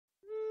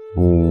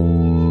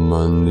Om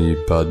Mani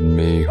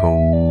Padme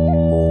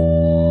Hum,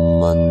 Om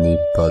Mani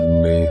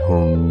Padme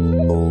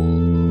Hum,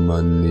 Om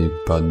Mani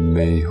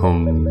Padme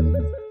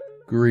Hum.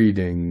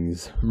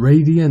 Greetings,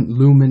 radiant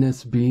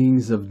luminous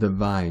beings of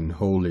divine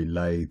holy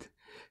light.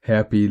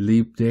 Happy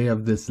leap day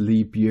of this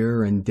leap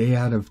year and day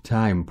out of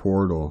time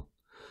portal.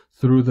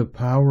 Through the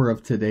power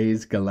of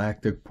today's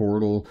galactic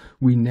portal,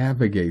 we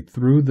navigate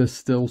through the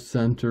still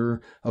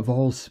center of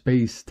all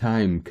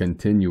space-time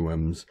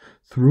continuums,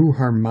 through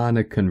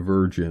harmonic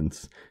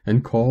convergence,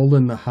 and call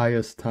in the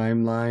highest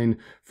timeline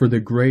for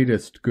the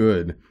greatest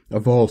good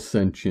of all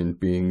sentient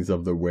beings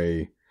of the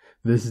way.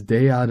 This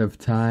day out of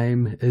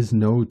time is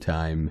no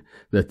time,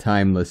 the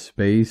timeless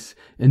space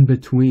in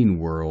between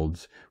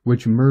worlds,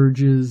 which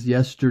merges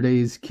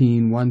yesterday's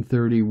keen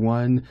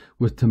 131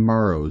 with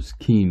tomorrow's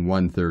keen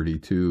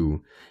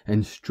 132,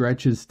 and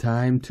stretches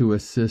time to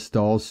assist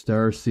all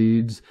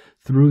starseeds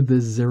through the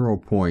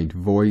 0-point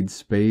void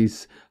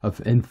space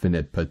of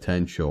infinite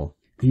potential.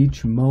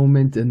 Each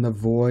moment in the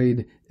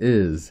void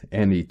is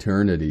an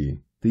eternity,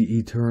 the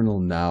eternal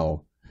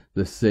now,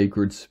 the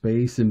sacred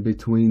space in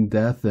between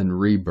death and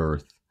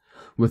rebirth.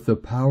 With the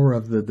power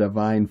of the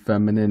divine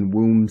feminine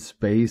womb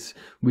space,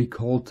 we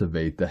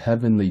cultivate the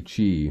heavenly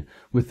chi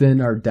within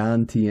our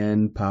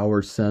Dantian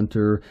power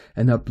center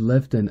and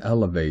uplift and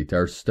elevate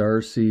our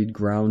starseed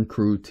ground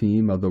crew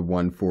team of the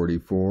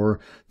 144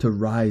 to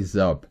rise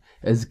up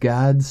as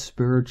God's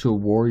spiritual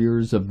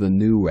warriors of the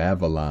new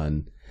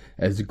Avalon.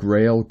 As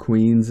Grail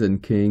queens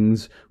and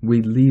kings,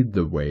 we lead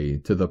the way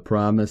to the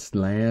promised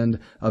land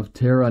of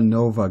Terra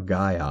Nova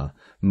Gaia,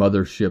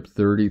 Mothership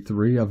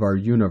 33 of our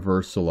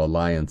Universal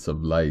Alliance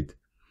of Light.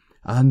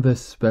 On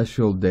this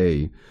special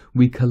day,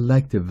 we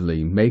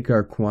collectively make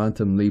our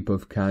quantum leap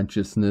of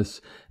consciousness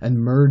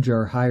and merge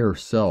our higher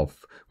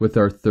self with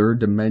our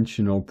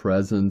third-dimensional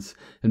presence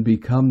and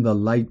become the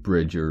light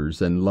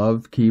bridgers and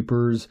love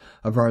keepers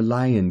of our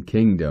Lion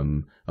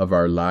Kingdom, of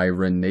our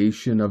Lyran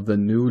nation of the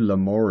new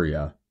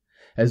Lemuria.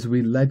 As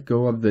we let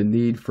go of the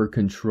need for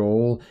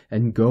control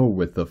and go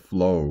with the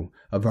flow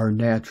of our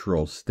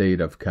natural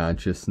state of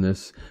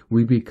consciousness,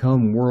 we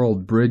become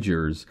world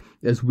bridgers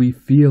as we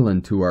feel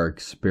into our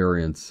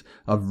experience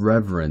of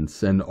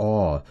reverence and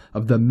awe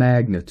of the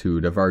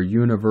magnitude of our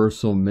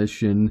universal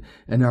mission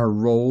and our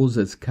roles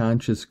as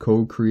conscious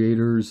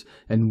co-creators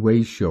and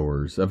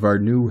way-showers of our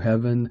new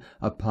heaven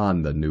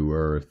upon the new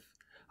earth.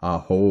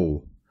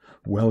 Aho!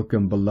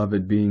 Welcome,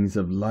 beloved beings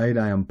of light.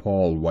 I am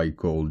Paul White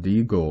Gold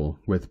Eagle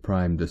with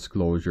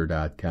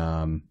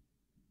PrimeDisclosure.com.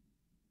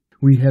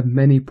 We have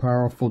many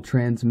powerful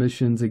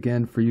transmissions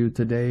again for you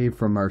today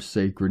from our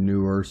sacred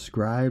New Earth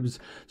scribes,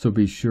 so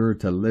be sure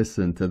to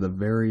listen to the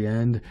very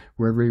end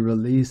where we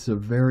release a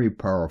very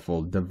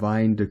powerful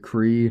divine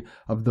decree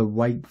of the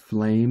white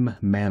flame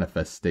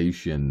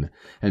manifestation.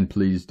 And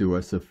please do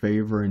us a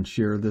favor and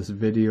share this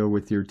video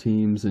with your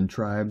teams and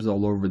tribes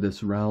all over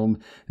this realm.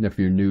 And if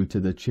you're new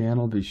to the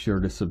channel, be sure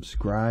to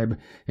subscribe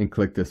and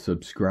click the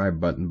subscribe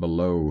button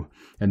below.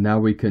 And now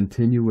we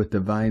continue with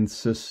Divine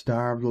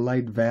Sister of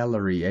Light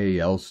Valerie A.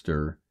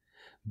 Elster.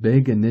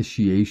 Big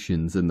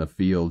initiations in the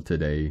field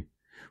today.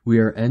 We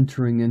are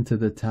entering into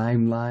the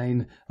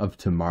timeline of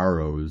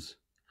tomorrows.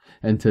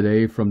 And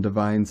today from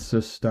Divine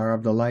Sister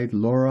of the Light,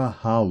 Laura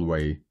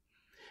Holloway.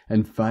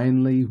 And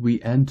finally,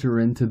 we enter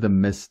into the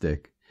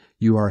mystic.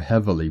 You are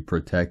heavily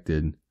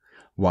protected.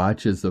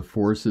 Watch as the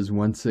forces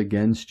once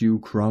against you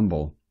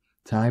crumble.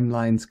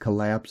 Timelines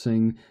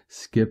collapsing,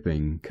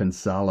 skipping,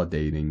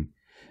 consolidating.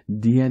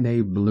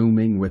 DNA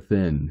blooming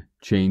within,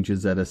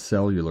 changes at a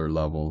cellular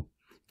level,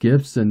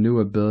 gifts and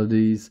new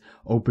abilities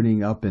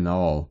opening up in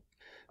all.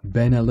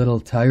 Been a little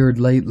tired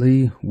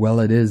lately? Well,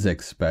 it is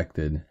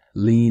expected.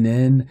 Lean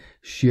in,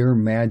 sheer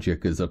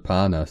magic is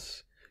upon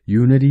us.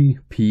 Unity,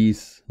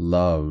 peace,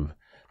 love.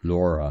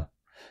 Laura.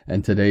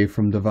 And today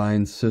from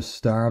Divine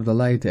Sister of the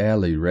Light,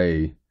 Allie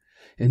Ray.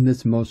 In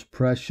this most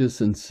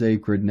precious and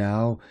sacred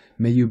now,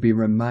 may you be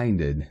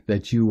reminded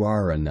that you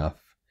are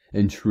enough.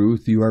 In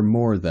truth, you are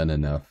more than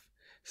enough.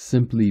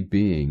 Simply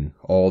being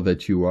all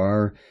that you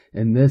are,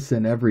 in this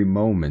and every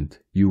moment,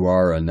 you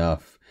are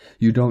enough.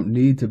 You don't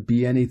need to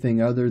be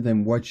anything other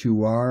than what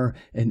you are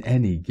in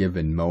any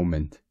given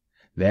moment.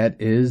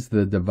 That is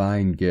the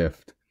divine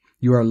gift.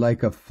 You are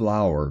like a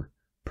flower,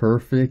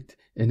 perfect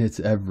in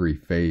its every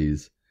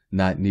phase,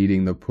 not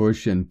needing the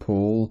push and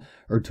pull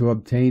or to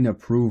obtain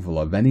approval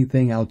of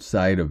anything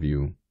outside of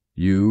you.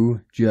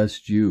 You,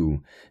 just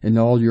you, in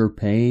all your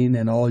pain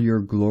and all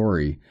your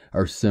glory,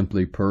 are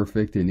simply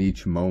perfect in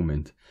each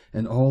moment,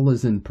 and all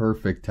is in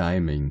perfect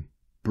timing.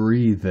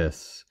 Breathe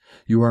this.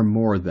 You are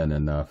more than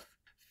enough.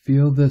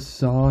 Feel this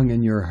song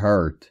in your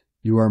heart.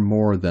 You are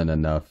more than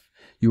enough.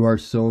 You are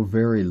so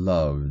very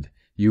loved.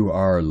 You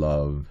are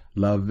love.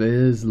 Love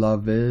is,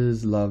 love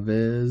is, love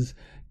is.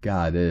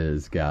 God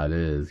is, God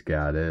is,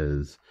 God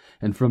is.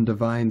 And from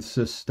Divine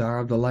Sister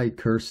of the Light,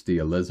 Kirsty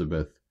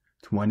Elizabeth.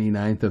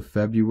 29th of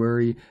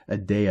February, a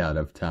day out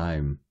of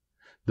time.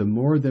 The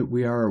more that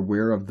we are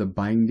aware of the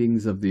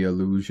bindings of the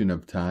illusion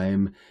of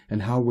time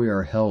and how we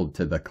are held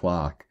to the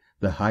clock,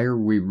 the higher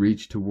we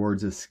reach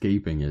towards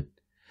escaping it.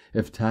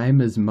 If time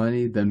is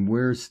money, then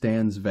where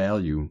stands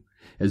value?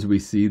 As we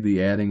see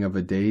the adding of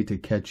a day to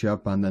catch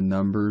up on the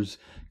numbers,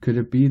 could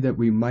it be that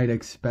we might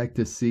expect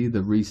to see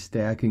the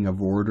restacking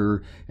of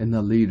order in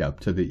the lead-up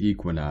to the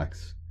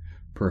equinox?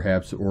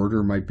 Perhaps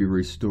order might be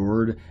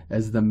restored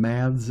as the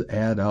maths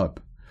add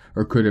up.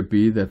 Or could it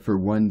be that for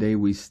one day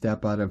we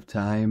step out of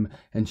time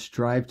and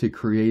strive to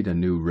create a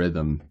new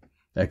rhythm?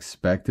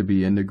 Expect to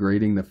be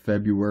integrating the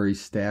February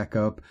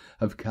stack-up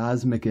of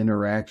cosmic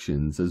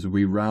interactions as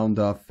we round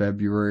off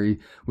February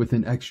with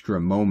an extra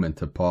moment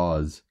to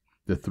pause.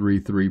 The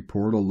 3-3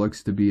 portal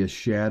looks to be a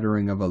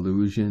shattering of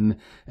illusion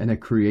and a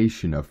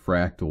creation of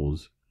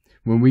fractals.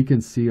 When we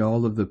can see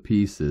all of the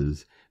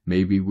pieces,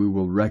 maybe we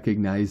will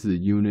recognize the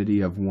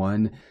unity of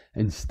one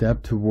and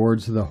step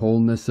towards the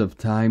wholeness of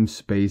time,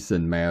 space,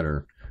 and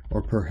matter.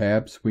 Or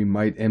perhaps we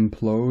might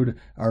implode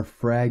our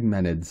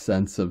fragmented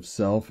sense of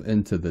self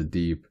into the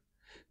deep.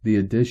 The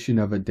addition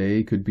of a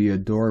day could be a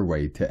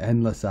doorway to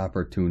endless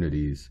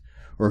opportunities,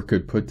 or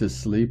could put to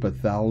sleep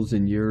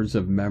 1,000 years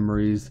of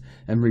memories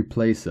and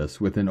replace us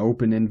with an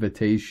open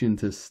invitation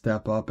to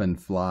step up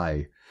and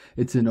fly.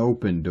 It's an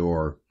open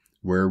door.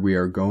 Where we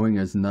are going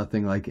is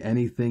nothing like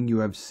anything you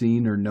have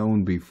seen or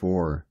known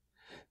before.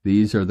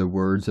 These are the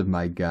words of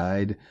my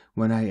guide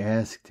when I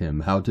asked him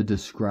how to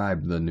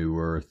describe the new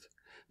earth.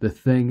 The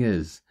thing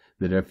is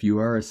that if you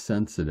are a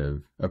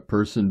sensitive, a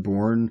person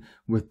born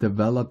with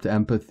developed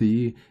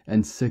empathy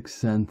and sixth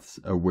sense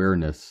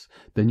awareness,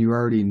 then you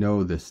already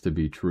know this to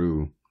be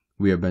true.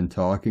 We have been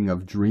talking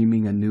of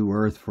dreaming a new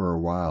earth for a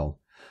while.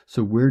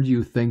 So where do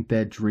you think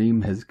that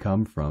dream has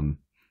come from?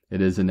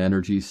 It is an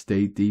energy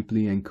state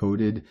deeply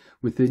encoded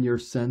within your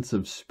sense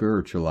of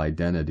spiritual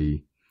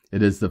identity.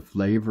 It is the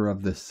flavor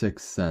of the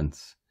sixth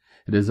sense.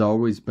 It has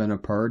always been a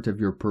part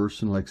of your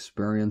personal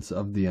experience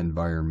of the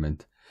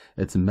environment.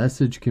 Its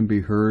message can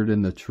be heard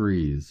in the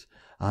trees,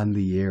 on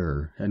the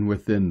air, and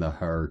within the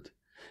heart.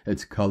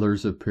 Its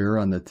colors appear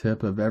on the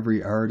tip of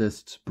every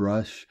artist's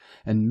brush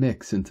and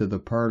mix into the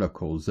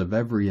particles of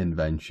every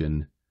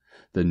invention.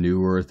 The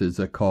new earth is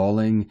a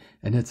calling,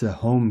 and it's a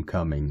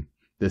homecoming.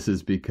 This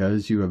is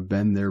because you have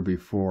been there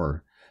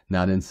before,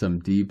 not in some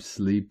deep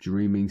sleep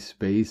dreaming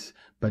space,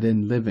 but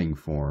in living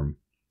form.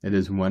 It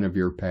is one of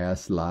your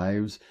past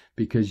lives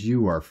because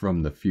you are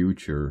from the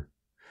future.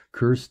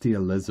 Kirsty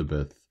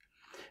Elizabeth.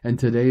 And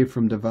today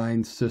from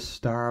Divine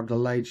Star of the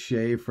Light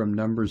Shay from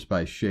Numbers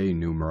by Shay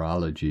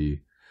Numerology.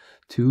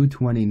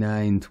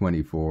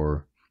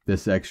 2/29/24.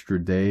 This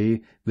extra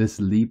day, this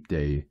leap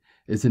day,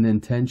 is an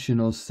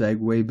intentional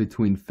segue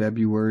between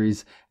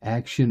February's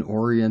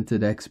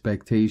action-oriented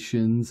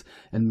expectations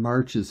and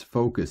March's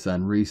focus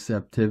on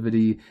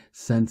receptivity,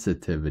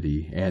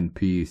 sensitivity, and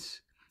peace.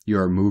 You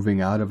are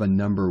moving out of a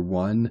number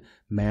 1,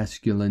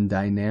 masculine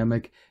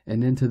dynamic,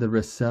 and into the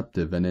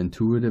receptive and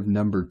intuitive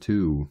number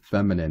 2,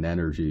 feminine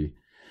energy.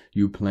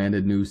 You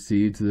planted new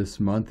seeds this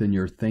month in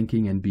your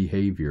thinking and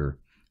behavior.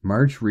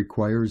 March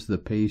requires the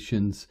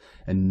patience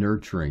and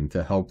nurturing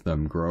to help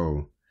them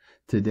grow.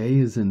 Today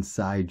is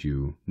inside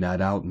you,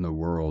 not out in the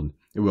world.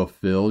 It will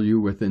fill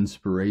you with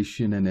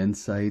inspiration and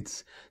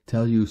insights,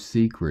 tell you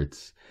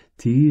secrets,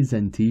 tease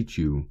and teach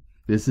you.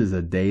 This is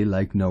a day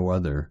like no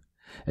other.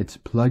 It's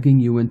plugging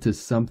you into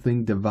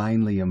something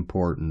divinely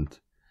important.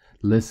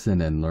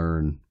 Listen and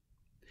learn.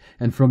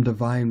 And from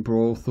Divine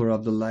Butler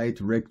of the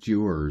Light, Rick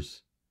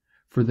Jewers.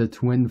 For the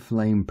twin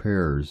flame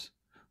pairs,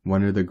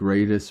 one of the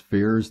greatest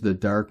fears the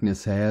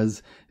darkness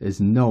has is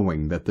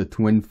knowing that the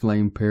twin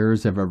flame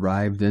pairs have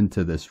arrived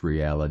into this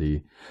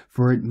reality,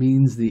 for it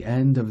means the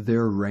end of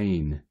their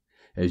reign.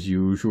 As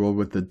usual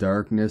with the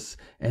darkness,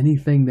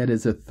 anything that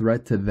is a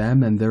threat to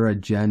them and their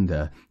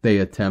agenda, they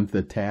attempt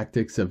the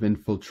tactics of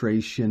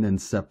infiltration and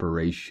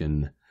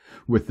separation.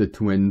 With the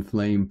twin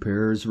flame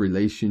pairs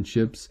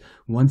relationships,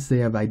 once they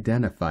have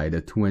identified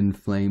a twin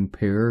flame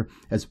pair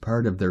as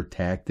part of their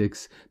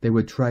tactics, they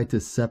would try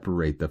to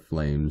separate the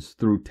flames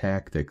through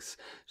tactics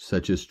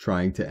such as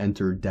trying to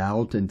enter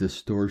doubt and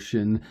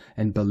distortion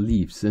and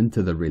beliefs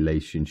into the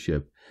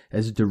relationship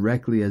as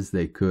directly as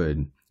they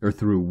could, or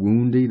through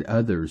wounding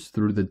others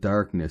through the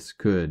darkness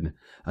could,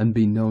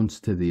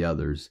 unbeknownst to the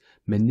others,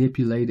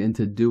 manipulate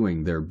into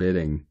doing their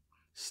bidding.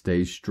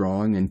 Stay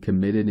strong and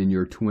committed in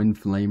your twin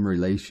flame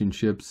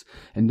relationships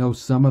and know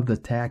some of the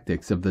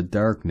tactics of the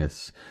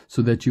darkness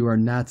so that you are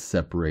not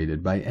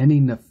separated by any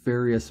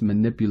nefarious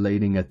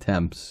manipulating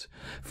attempts.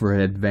 For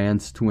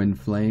advanced twin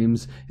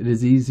flames, it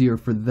is easier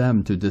for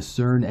them to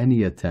discern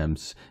any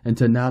attempts and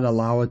to not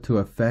allow it to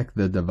affect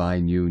the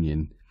divine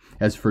union.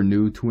 As for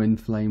new twin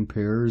flame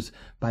pairs,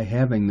 by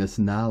having this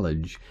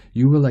knowledge,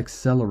 you will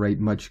accelerate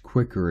much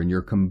quicker in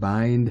your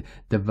combined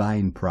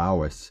divine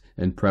prowess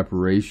in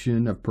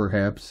preparation of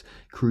perhaps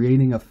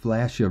creating a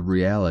flash of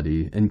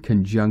reality in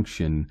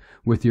conjunction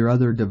with your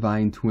other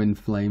divine twin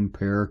flame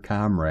pair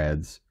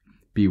comrades.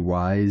 Be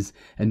wise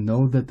and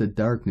know that the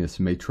darkness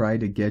may try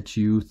to get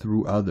you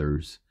through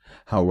others.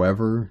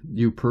 However,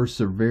 you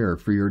persevere,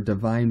 for your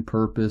divine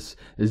purpose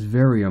is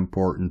very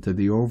important to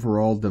the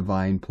overall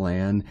divine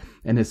plan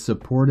and is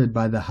supported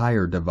by the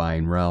higher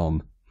divine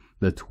realm.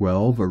 The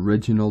 12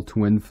 original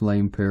twin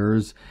flame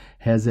pairs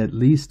has at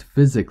least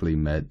physically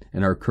met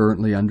and are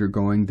currently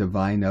undergoing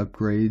divine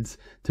upgrades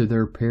to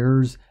their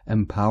pairs'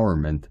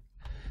 empowerment.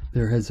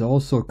 There has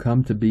also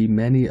come to be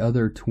many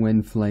other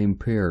twin flame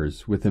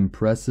pairs with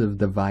impressive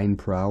divine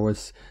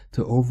prowess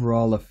to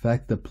overall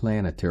affect the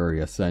planetary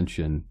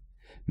ascension.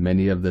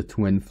 Many of the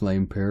twin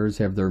flame pairs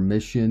have their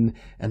mission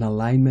and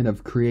alignment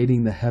of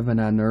creating the heaven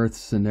on earth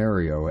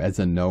scenario as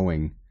a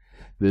knowing.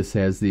 This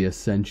has the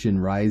ascension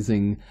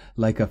rising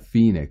like a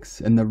phoenix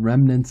and the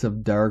remnants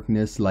of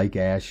darkness like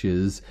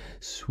ashes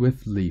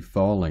swiftly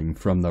falling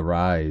from the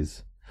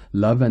rise.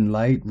 Love and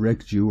light,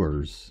 Rick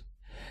Jewers.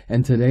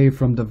 And today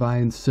from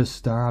Divine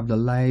Sister of the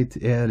Light,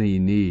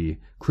 Erini,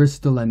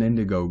 Crystal and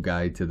Indigo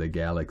Guide to the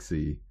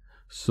Galaxy.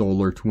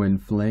 Solar Twin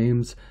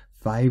Flames,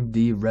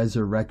 5D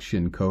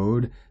Resurrection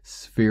Code,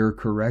 Sphere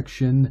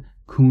Correction,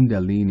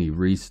 Kundalini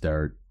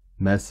Restart.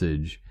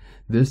 Message: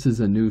 this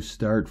is a new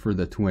start for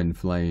the Twin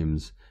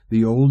Flames.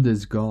 The old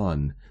is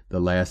gone.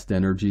 The last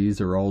energies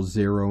are all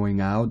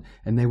zeroing out,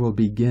 and they will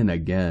begin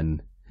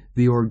again.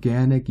 The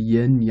organic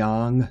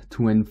yin-yang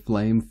twin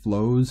flame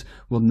flows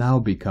will now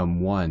become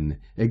one,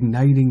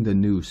 igniting the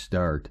new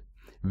start.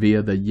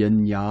 Via the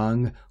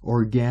yin-yang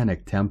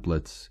organic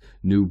templates,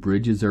 new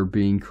bridges are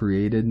being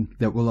created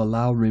that will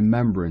allow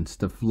remembrance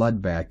to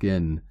flood back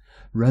in,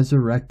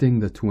 resurrecting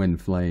the twin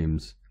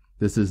flames.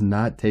 This has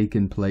not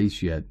taken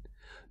place yet.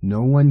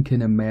 No one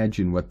can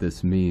imagine what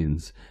this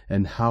means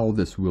and how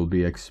this will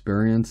be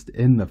experienced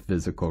in the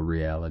physical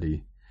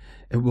reality.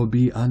 It will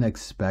be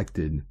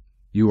unexpected.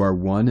 You are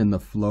one in the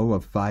flow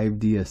of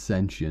 5D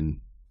ascension.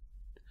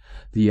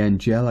 The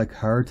angelic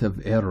heart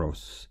of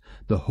Eros,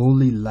 the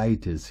holy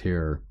light is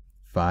here.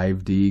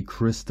 5D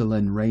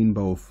crystalline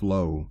rainbow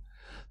flow.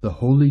 The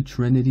Holy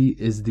Trinity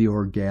is the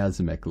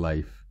orgasmic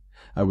life.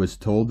 I was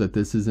told that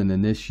this is an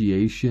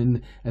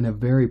initiation and a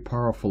very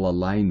powerful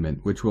alignment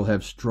which will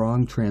have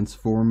strong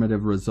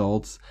transformative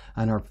results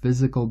on our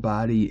physical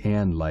body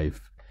and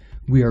life.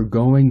 We are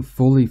going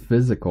fully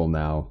physical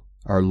now.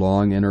 Our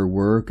long inner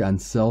work on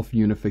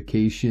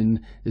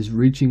self-unification is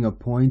reaching a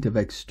point of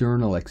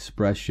external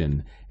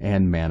expression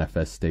and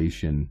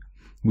manifestation.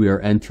 We are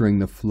entering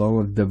the flow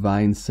of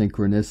divine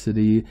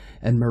synchronicity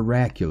and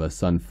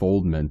miraculous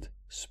unfoldment,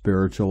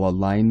 spiritual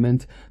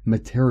alignment,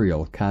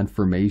 material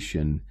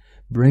confirmation.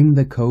 Bring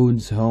the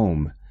codes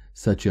home.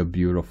 Such a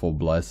beautiful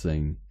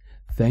blessing.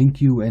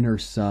 Thank you, inner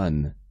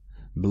sun.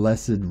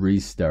 Blessed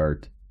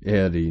restart.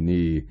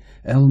 Erini.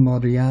 El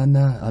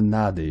Moriana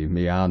Anadi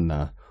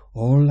Miana.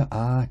 Ol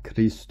a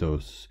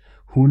Christos.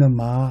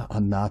 Hunama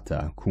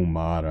Anata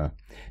Kumara.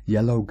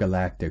 Yellow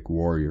Galactic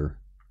Warrior.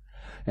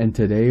 And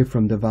today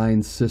from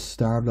Divine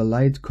Sister of the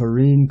Light,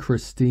 Corinne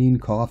Christine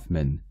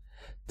Kaufman.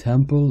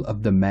 Temple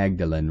of the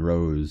Magdalene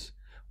Rose.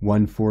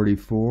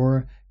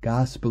 144.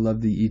 Gospel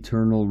of the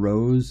Eternal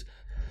Rose,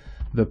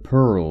 the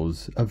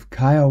Pearls of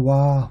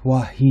Kiowa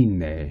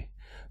Wahine,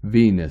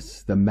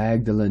 Venus, the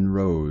Magdalene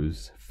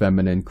Rose,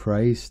 Feminine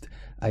Christ,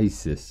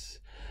 Isis,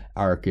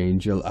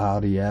 Archangel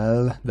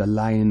Ariel, the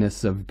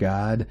Lioness of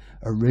God,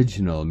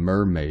 Original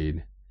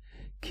Mermaid,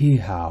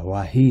 Kiha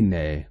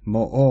Wahine,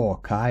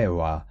 Mo'o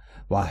Kiowa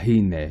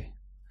Wahine,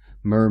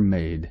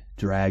 Mermaid,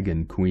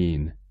 Dragon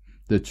Queen.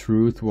 The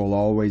truth will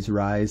always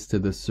rise to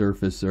the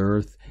surface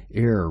earth,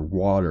 air,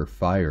 water,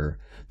 fire.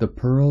 The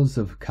pearls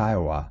of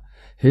Kiowa,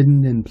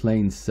 hidden in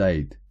plain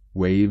sight.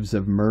 Waves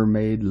of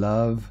mermaid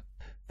love.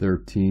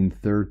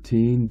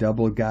 1313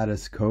 double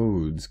goddess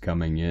codes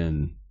coming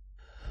in.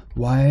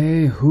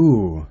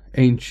 Waihu,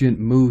 ancient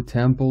Mu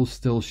temples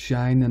still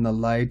shine in the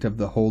light of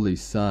the holy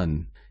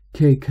sun.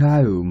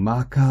 Kekau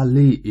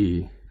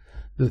Makali'i,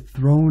 the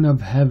throne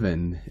of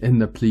heaven in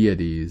the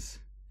Pleiades.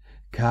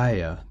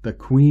 Kaya, the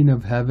queen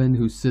of heaven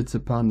who sits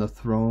upon the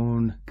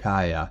throne,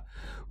 Kaya,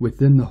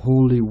 within the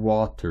holy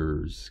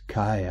waters,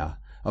 Kaya,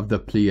 of the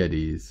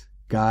Pleiades.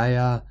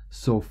 Gaia,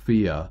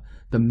 Sophia,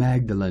 the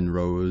Magdalene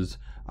Rose,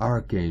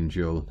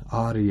 Archangel,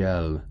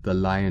 Ariel, the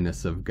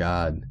Lioness of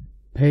God.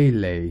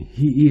 Pele,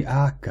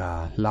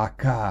 Hi'iaka,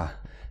 Laka,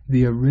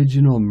 the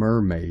original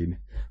mermaid.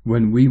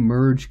 When we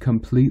merge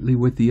completely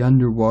with the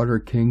underwater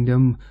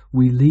kingdom,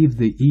 we leave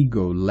the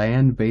ego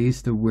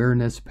land-based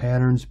awareness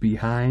patterns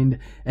behind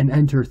and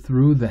enter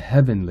through the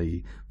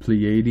heavenly,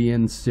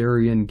 Pleiadian,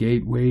 Sirian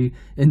gateway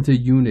into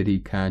unity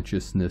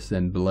consciousness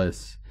and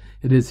bliss.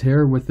 It is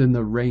here within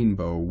the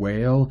rainbow,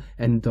 whale,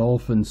 and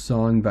dolphin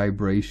song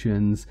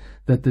vibrations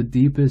that the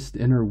deepest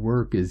inner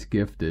work is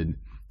gifted.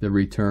 The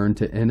return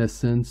to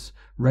innocence,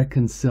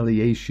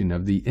 reconciliation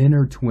of the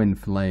inner twin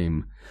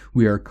flame.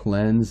 We are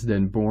cleansed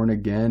and born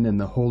again in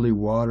the holy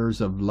waters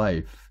of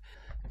life.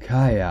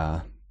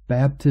 Kaya,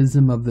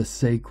 baptism of the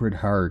Sacred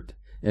Heart,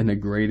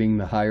 integrating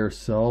the higher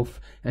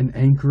self and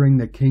anchoring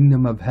the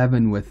kingdom of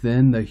heaven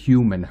within the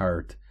human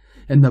heart.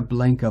 In the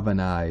blink of an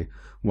eye,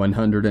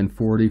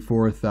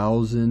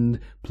 144,000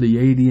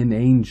 Pleiadian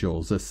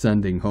angels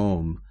ascending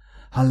home.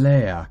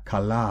 Halea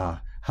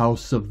Kala,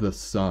 House of the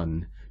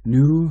Sun,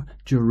 New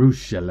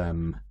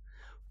Jerusalem,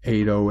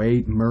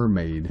 808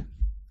 Mermaid,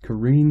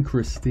 Corrine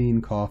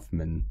Christine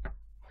Kaufman.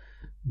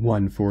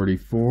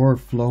 144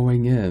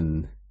 Flowing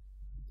In,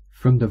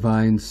 from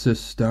Divine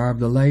Sister of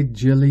the Light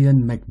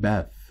Gillian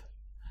Macbeth.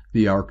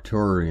 The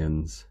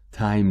Arcturians,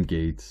 Time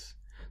Gates.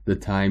 The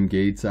Time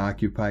Gates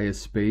occupy a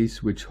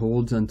space which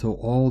holds until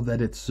all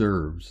that it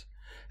serves.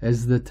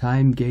 As the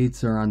Time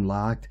Gates are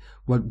unlocked,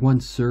 what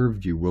once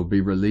served you will be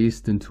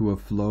released into a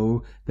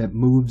flow that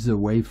moves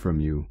away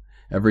from you.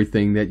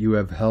 Everything that you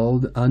have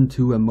held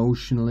unto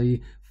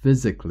emotionally,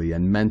 physically,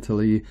 and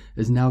mentally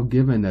is now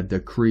given a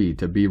decree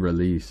to be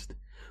released.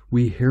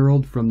 We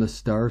herald from the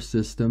star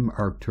system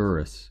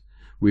Arcturus.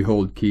 We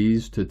hold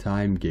keys to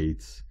Time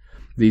Gates.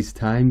 These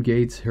Time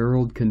Gates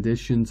herald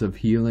conditions of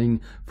healing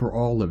for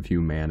all of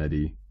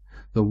humanity.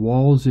 The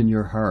walls in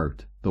your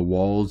heart, the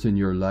walls in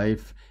your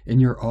life, in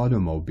your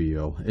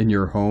automobile, in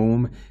your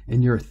home,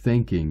 in your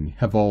thinking,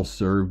 have all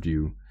served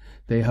you.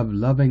 They have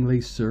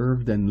lovingly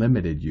served and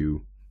limited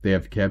you. They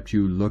have kept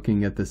you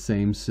looking at the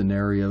same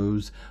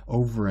scenarios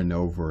over and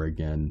over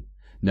again,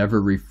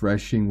 never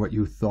refreshing what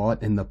you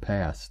thought in the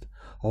past,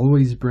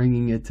 always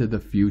bringing it to the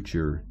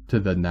future, to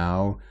the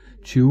now,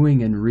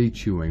 chewing and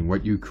rechewing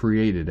what you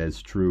created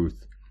as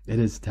truth. It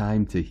is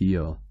time to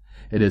heal.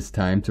 It is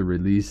time to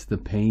release the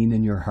pain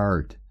in your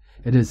heart.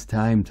 It is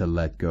time to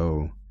let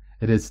go.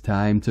 It is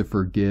time to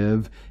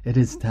forgive. It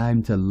is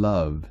time to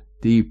love,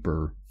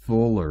 deeper,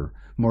 fuller,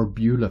 more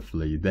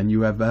beautifully than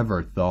you have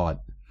ever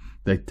thought.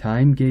 The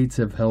Time Gates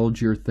have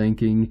held your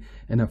thinking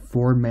in a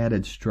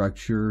formatted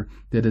structure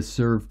that has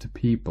served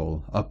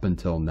people up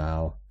until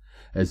now.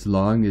 As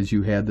long as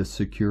you had the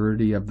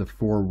security of the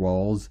four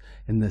walls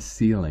and the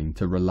ceiling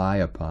to rely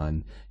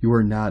upon, you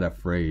are not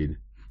afraid.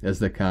 As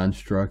the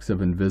constructs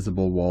of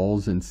invisible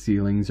walls and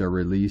ceilings are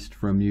released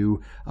from you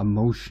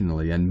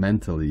emotionally and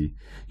mentally,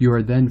 you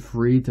are then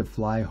free to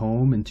fly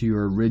home into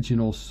your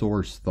original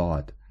source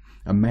thought.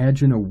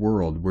 Imagine a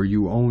world where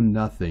you own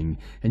nothing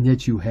and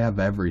yet you have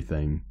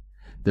everything.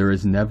 There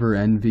is never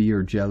envy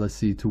or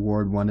jealousy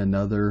toward one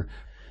another,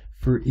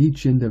 for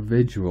each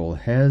individual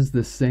has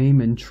the same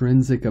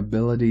intrinsic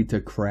ability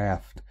to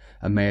craft.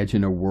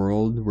 Imagine a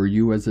world where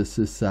you as a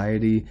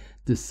society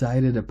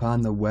decided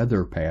upon the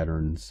weather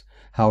patterns,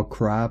 how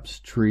crops,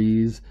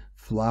 trees,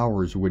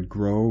 flowers would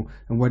grow,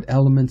 and what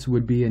elements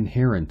would be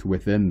inherent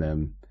within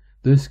them.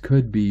 This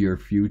could be your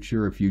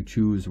future if you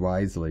choose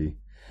wisely.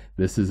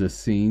 This is a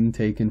scene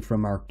taken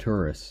from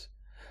Arcturus.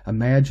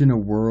 Imagine a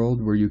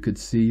world where you could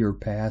see your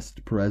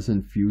past,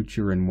 present,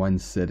 future in one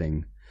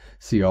sitting.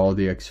 See all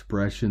the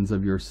expressions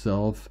of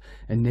yourself,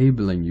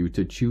 enabling you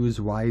to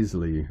choose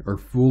wisely or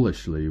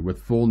foolishly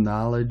with full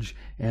knowledge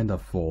and a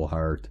full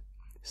heart.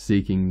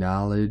 Seeking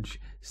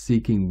knowledge,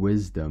 seeking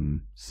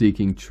wisdom,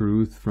 seeking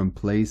truth from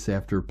place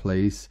after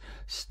place,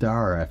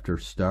 star after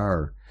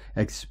star,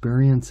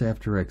 experience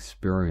after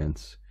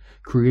experience,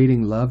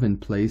 creating love in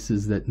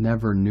places that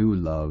never knew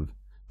love,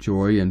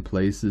 joy in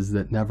places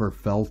that never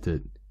felt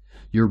it.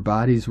 Your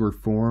bodies were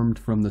formed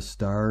from the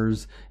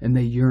stars, and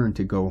they yearn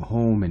to go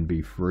home and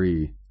be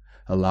free.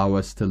 Allow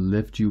us to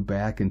lift you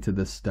back into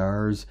the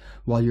stars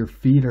while your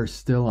feet are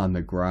still on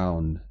the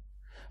ground.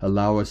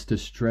 Allow us to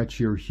stretch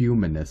your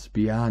humanness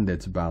beyond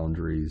its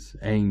boundaries,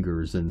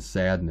 angers, and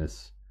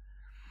sadness.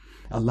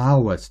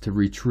 Allow us to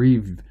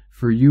retrieve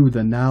for you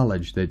the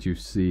knowledge that you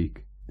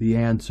seek, the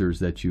answers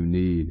that you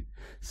need.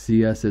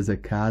 See us as a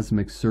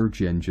cosmic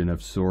search engine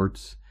of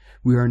sorts.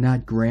 We are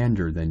not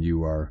grander than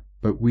you are,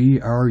 but we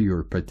are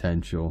your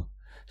potential.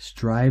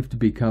 Strive to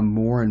become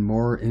more and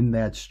more. In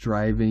that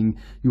striving,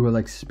 you will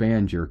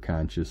expand your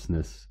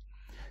consciousness.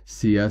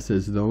 See us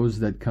as those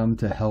that come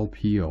to help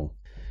heal.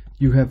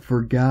 You have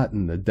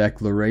forgotten the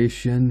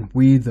declaration,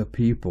 we the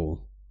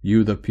people.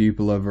 You the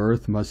people of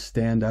Earth must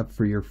stand up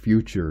for your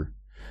future.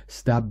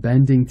 Stop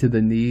bending to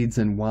the needs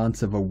and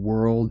wants of a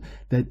world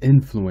that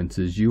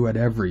influences you at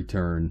every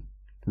turn.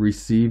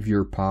 Receive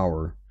your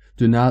power.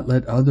 Do not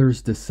let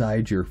others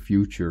decide your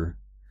future.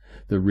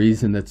 The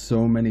reason that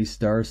so many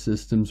star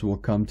systems will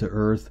come to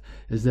Earth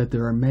is that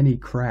there are many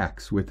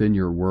cracks within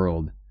your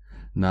world.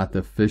 Not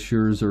the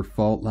fissures or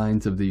fault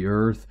lines of the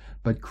Earth,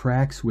 but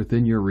cracks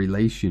within your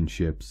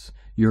relationships,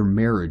 your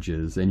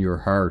marriages, and your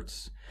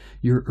hearts.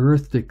 Your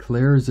Earth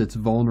declares its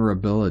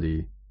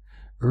vulnerability.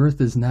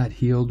 Earth is not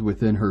healed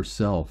within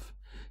herself.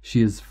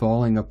 She is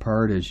falling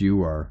apart as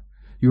you are.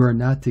 You are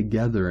not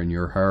together in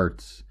your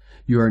hearts.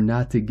 You are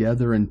not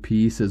together in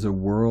peace as a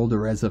world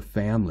or as a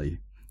family.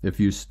 If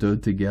you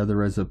stood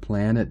together as a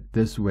planet,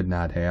 this would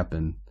not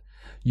happen.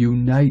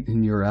 Unite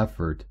in your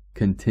effort,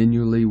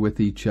 continually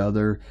with each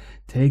other.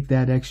 Take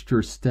that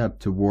extra step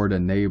toward a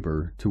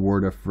neighbor,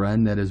 toward a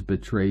friend that has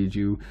betrayed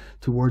you,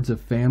 towards a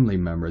family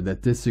member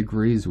that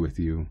disagrees with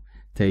you.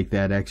 Take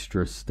that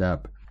extra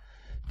step.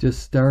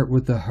 Just start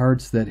with the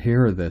hearts that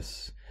hear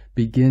this.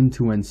 Begin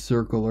to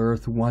encircle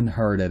Earth one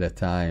heart at a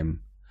time.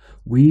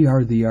 We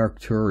are the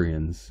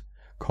Arcturians.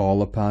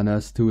 Call upon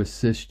us to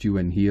assist you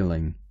in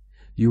healing.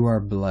 You are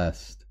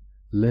blessed.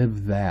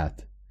 Live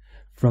that.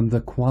 from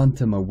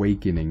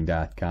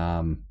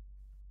thequantumawakening.com.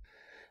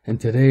 And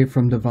today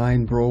from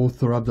Divine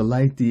Brother of the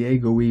Light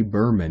Diego E.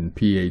 Berman,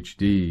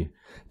 Ph.D.,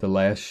 the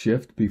last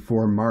shift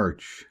before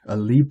March, a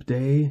leap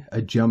day,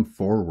 a jump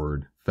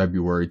forward,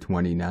 February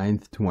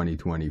 29th,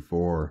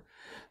 2024.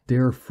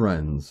 Dear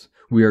friends,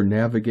 we are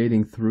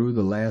navigating through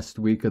the last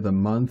week of the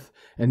month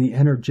and the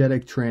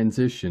energetic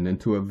transition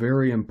into a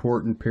very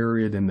important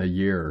period in the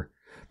year.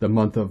 The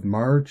month of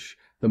March,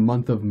 the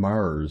month of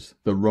Mars,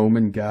 the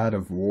Roman god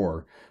of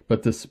war,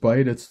 but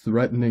despite its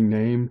threatening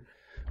name,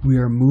 we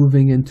are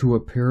moving into a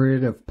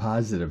period of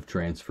positive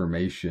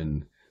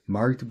transformation,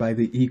 marked by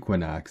the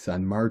equinox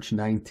on March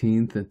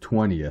 19th and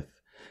 20th,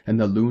 and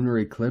the lunar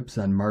eclipse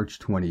on March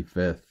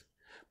 25th.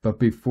 But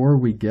before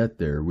we get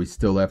there, we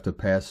still have to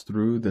pass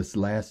through this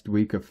last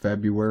week of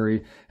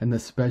February and the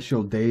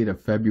special date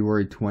of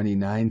February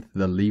 29th,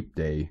 the leap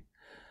day.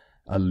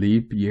 A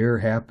leap year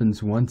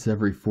happens once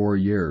every 4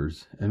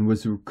 years and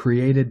was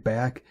created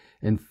back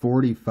in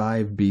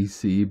 45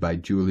 BC by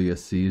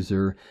Julius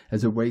Caesar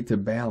as a way to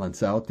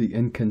balance out the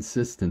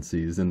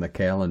inconsistencies in the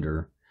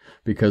calendar.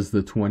 Because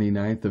the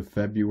 29th of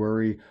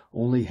February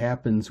only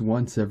happens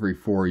once every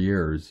 4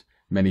 years,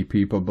 many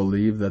people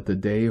believe that the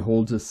day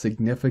holds a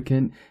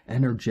significant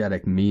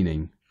energetic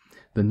meaning.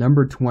 The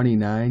number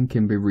 29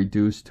 can be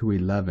reduced to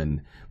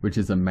 11, which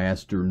is a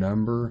master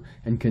number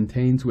and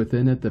contains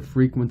within it the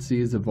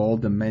frequencies of all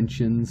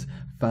dimensions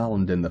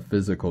found in the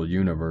physical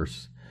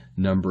universe.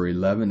 Number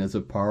 11 is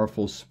a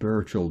powerful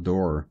spiritual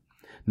door.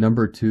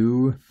 Number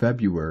 2,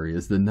 February,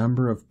 is the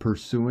number of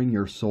pursuing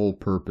your soul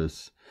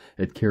purpose.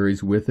 It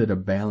carries with it a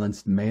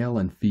balanced male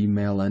and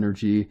female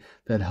energy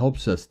that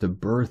helps us to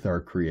birth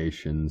our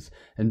creations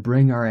and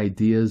bring our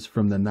ideas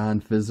from the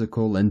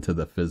non-physical into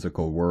the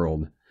physical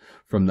world,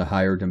 from the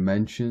higher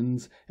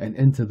dimensions and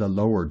into the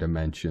lower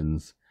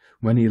dimensions.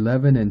 When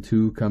 11 and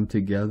 2 come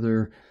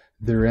together,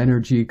 their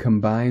energy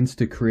combines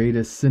to create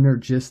a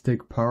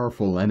synergistic,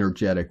 powerful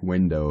energetic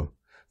window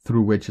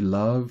through which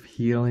love,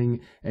 healing,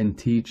 and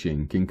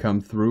teaching can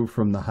come through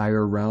from the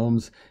higher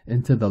realms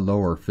into the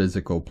lower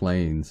physical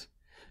planes.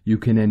 You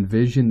can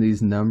envision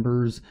these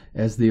numbers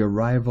as the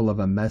arrival of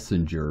a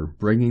messenger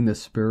bringing the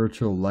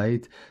spiritual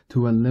light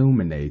to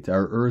illuminate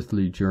our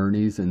earthly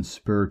journeys and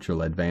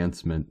spiritual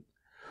advancement.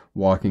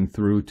 Walking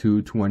through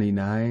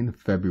 229,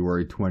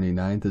 February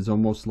 29th, is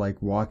almost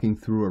like walking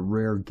through a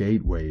rare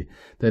gateway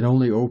that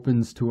only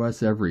opens to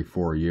us every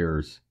 4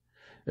 years.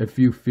 If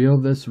you feel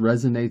this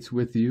resonates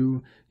with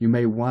you, you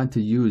may want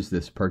to use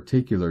this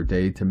particular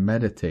day to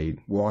meditate,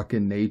 walk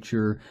in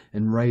nature,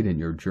 and write in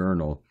your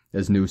journal,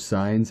 as new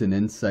signs and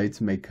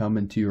insights may come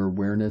into your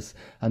awareness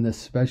on this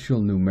special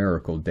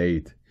numerical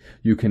date.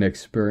 You can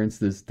experience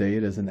this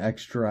date as an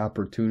extra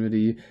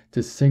opportunity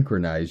to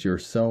synchronize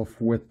yourself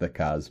with the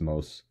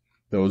cosmos.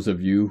 Those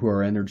of you who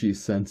are energy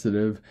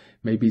sensitive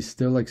may be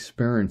still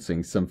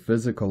experiencing some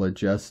physical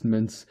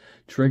adjustments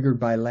triggered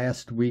by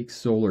last week's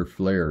solar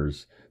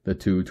flares, the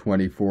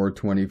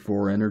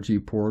 2/24/24 energy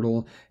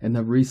portal, and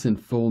the recent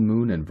full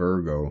moon in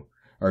Virgo.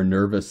 Our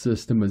nervous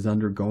system is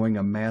undergoing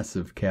a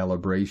massive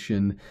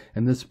calibration,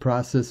 and this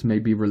process may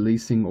be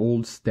releasing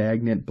old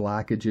stagnant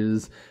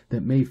blockages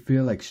that may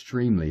feel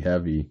extremely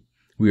heavy.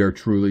 We are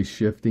truly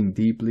shifting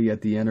deeply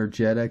at the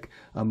energetic,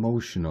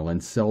 emotional,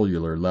 and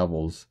cellular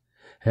levels.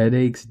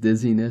 Headaches,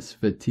 dizziness,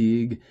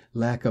 fatigue,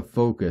 lack of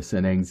focus,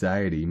 and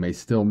anxiety may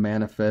still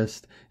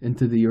manifest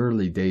into the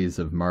early days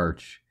of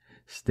March.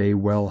 Stay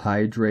well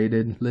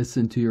hydrated,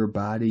 listen to your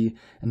body,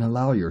 and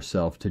allow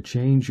yourself to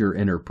change your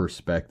inner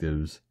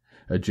perspectives.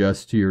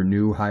 Adjust to your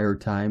new higher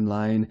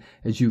timeline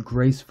as you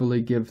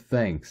gracefully give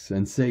thanks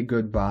and say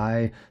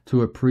goodbye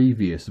to a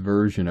previous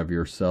version of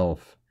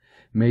yourself.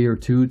 May your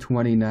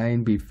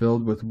 229 be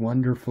filled with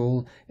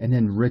wonderful and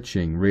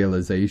enriching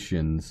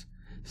realizations.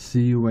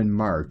 See you in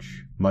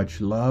March. Much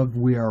love,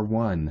 we are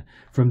one.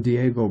 From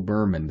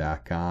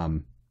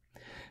DiegoBerman.com.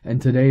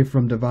 And today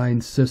from Divine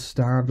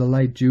Sister of the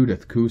Light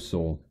Judith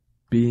Kusel,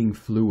 Being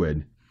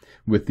Fluid.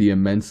 With the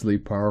immensely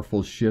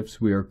powerful shifts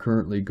we are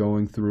currently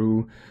going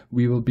through,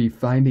 we will be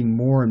finding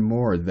more and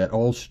more that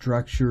all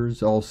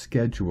structures, all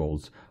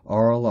schedules,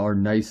 all our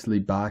nicely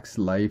boxed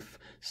life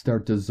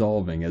start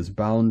dissolving as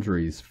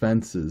boundaries,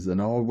 fences,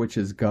 and all which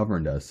has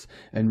governed us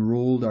and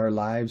ruled our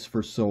lives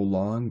for so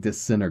long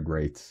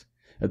disintegrates.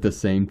 At the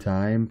same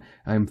time,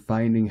 I am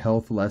finding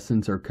health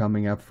lessons are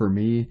coming up for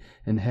me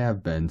and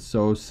have been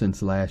so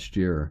since last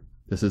year.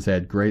 This has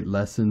had great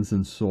lessons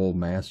in soul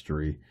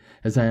mastery,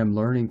 as I am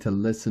learning to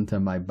listen to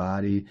my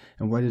body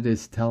and what it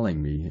is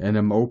telling me, and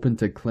am open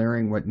to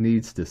clearing what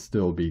needs to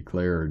still be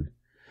cleared.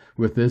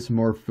 With this,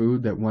 more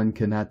food that one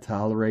cannot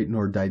tolerate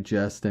nor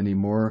digest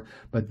anymore,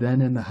 but then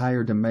in the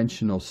higher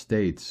dimensional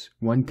states,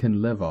 one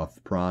can live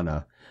off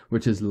prana,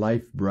 which is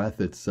life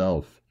breath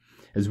itself.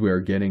 As we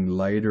are getting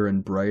lighter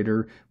and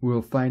brighter, we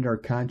will find our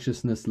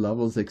consciousness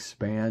levels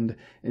expand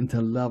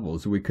into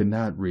levels we could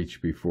not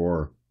reach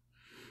before.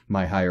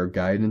 My higher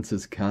guidance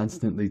is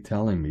constantly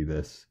telling me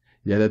this,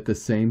 yet at the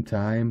same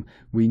time,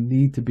 we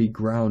need to be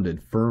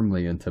grounded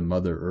firmly into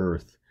Mother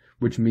Earth,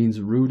 which means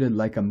rooted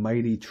like a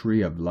mighty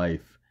tree of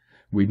life.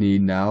 We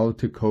need now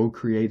to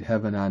co-create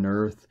heaven on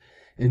earth.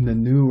 In the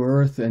new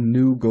earth and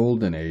new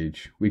golden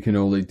age, we can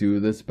only do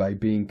this by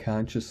being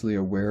consciously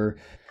aware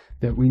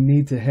that we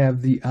need to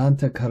have the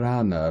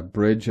Antakarana,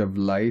 bridge of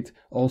light,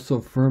 also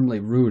firmly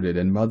rooted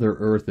in Mother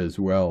Earth as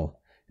well.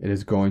 It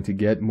is going to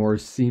get more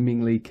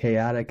seemingly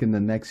chaotic in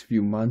the next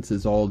few months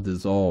as all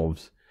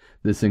dissolves.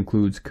 This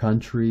includes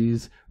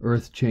countries,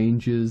 earth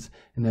changes,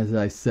 and as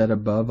I said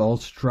above, all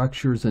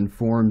structures and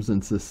forms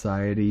in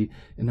society,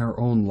 in our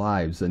own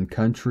lives and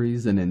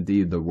countries, and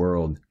indeed the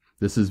world.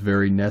 This is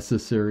very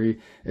necessary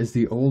as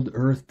the old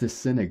earth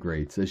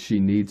disintegrates as she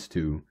needs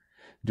to.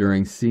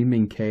 During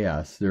seeming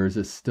chaos, there is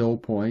a still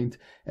point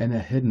and a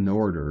hidden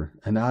order,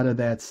 and out of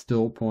that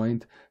still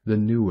point, the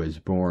new is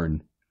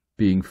born.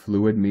 Being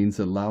fluid means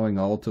allowing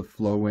all to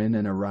flow in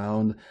and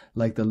around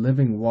like the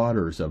living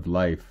waters of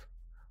life.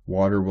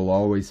 Water will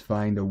always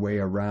find a way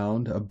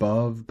around,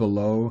 above,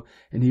 below,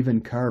 and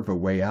even carve a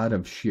way out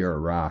of sheer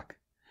rock.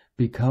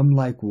 Become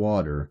like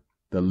water.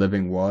 The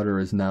living water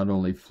is not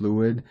only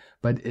fluid,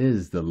 but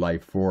is the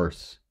life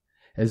force.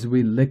 As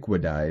we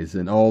liquidize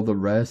and all the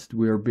rest,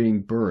 we are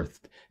being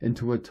birthed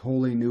into a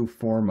totally new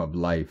form of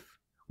life.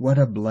 What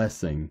a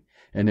blessing!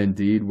 And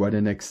indeed, what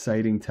an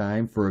exciting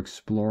time for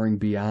exploring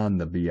beyond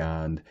the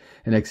beyond,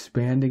 and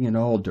expanding in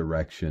all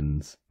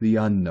directions, the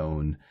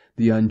unknown,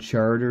 the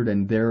uncharted,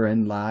 and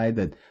therein lie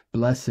the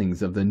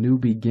blessings of the new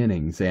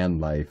beginnings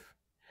and life.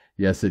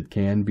 Yes, it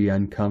can be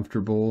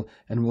uncomfortable,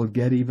 and will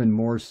get even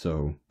more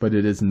so, but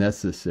it is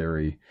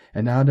necessary,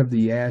 and out of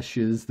the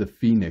ashes the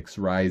phoenix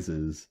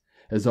rises,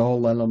 as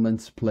all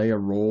elements play a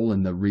role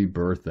in the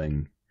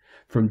rebirthing.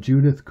 From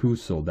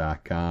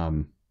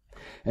JudithKusel.com.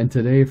 And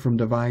today from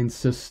Divine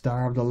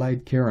Sister of the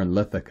Light Karen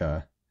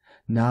Lithica,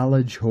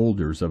 knowledge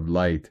holders of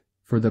light,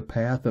 for the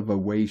path of a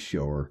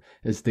wayshower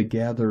is to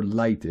gather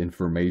light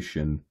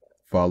information.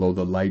 Follow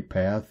the light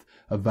path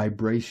of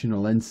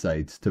vibrational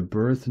insights to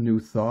birth new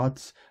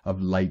thoughts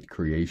of light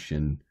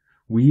creation.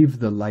 Weave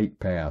the light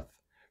path,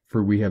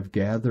 for we have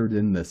gathered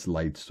in this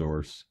light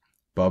source,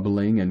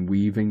 bubbling and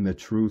weaving the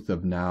truth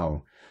of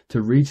now,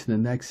 to reach the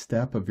next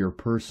step of your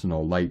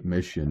personal light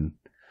mission.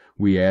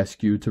 We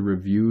ask you to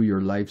review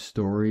your life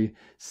story,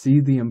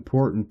 see the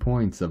important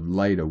points of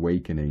light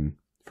awakening.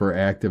 For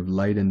active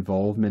light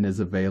involvement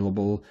is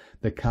available,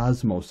 the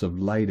cosmos of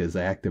light is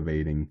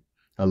activating.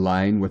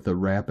 Align with the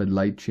rapid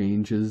light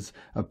changes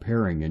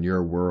appearing in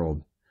your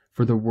world.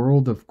 For the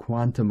world of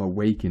quantum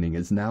awakening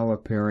is now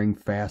appearing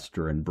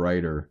faster and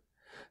brighter.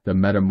 The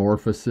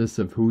metamorphosis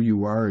of who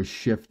you are is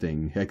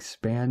shifting,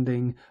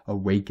 expanding,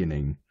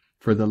 awakening.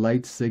 For the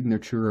light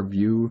signature of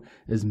you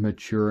is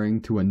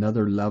maturing to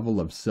another level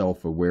of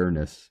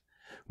self-awareness.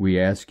 We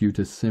ask you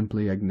to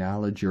simply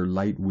acknowledge your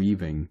light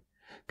weaving.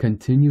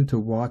 Continue to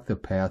walk the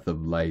path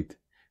of light.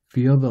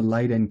 Feel the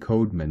light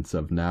encodements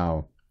of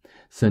now.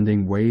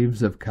 Sending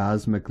waves of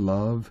cosmic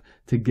love,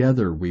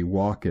 together we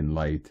walk in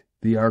light.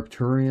 The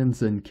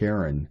Arcturians and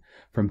Karen,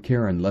 from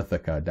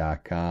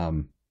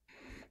KarenLithica.com.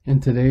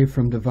 And today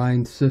from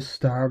Divine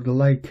Sister of the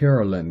Light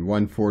Carolyn,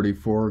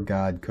 144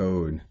 God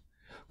Code.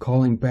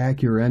 Calling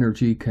back your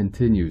energy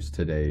continues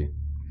today.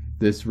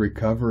 This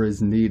recover is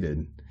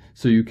needed,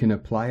 so you can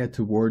apply it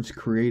towards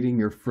creating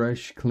your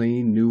fresh,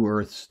 clean, new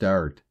earth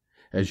start.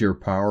 As your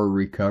power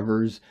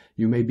recovers,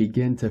 you may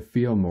begin to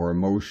feel more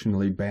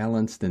emotionally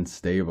balanced and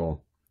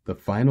stable. The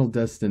final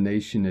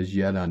destination is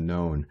yet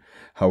unknown.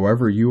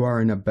 However, you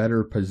are in a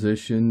better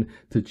position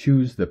to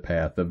choose the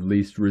path of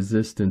least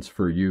resistance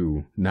for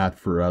you, not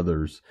for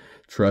others.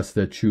 Trust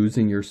that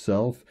choosing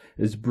yourself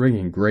is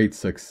bringing great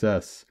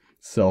success.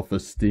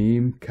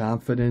 Self-esteem,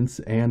 confidence,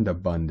 and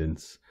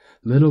abundance.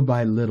 Little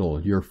by little,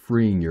 you're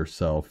freeing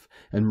yourself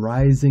and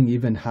rising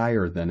even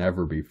higher than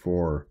ever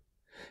before.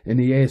 In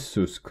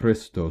Jesus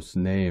Christos'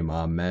 name,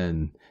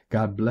 Amen.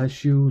 God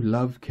bless you.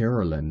 Love,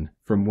 Carolyn,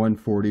 from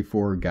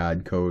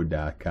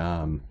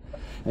 144godcode.com.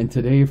 And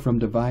today from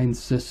Divine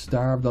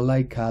Sister of the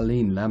Light,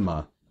 Colleen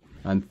Lemma.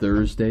 On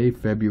Thursday,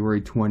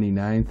 February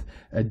 29th,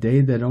 a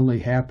day that only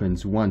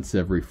happens once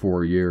every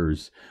 4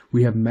 years,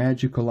 we have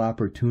magical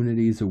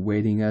opportunities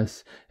awaiting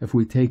us if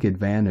we take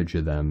advantage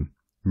of them.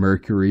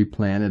 Mercury,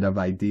 planet of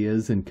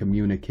ideas and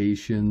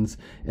communications,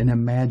 and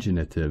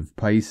imaginative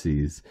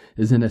Pisces,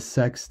 is in a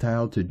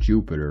sextile to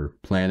Jupiter,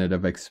 planet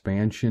of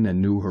expansion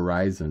and new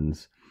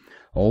horizons.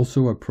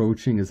 Also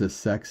approaching is a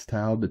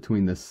sextile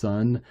between the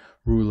Sun,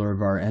 ruler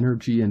of our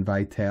energy and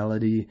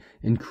vitality,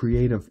 and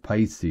creative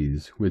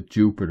Pisces, with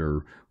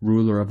Jupiter,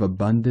 ruler of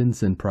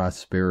abundance and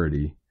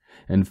prosperity.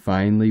 And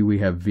finally, we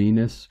have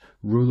Venus,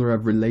 ruler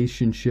of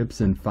relationships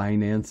and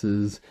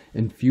finances,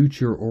 and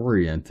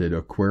future-oriented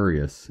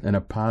Aquarius, and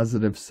a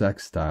positive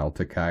sextile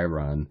to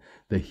Chiron,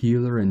 the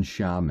healer and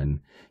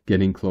shaman,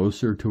 getting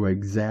closer to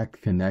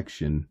exact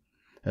connection.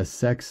 A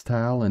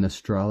sextile in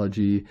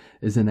astrology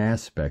is an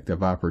aspect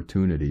of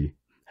opportunity.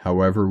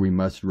 However, we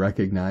must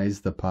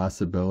recognize the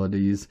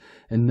possibilities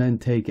and then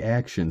take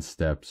action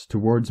steps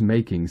towards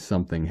making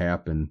something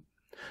happen.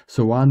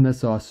 So on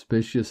this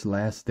auspicious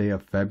last day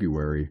of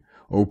February,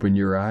 open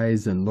your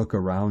eyes and look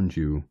around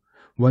you.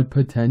 What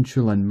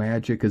potential and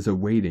magic is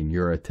awaiting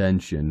your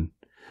attention?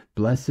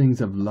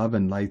 Blessings of love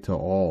and light to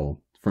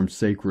all from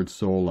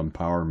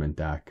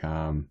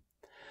sacredsoulempowerment.com.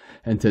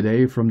 And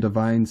today from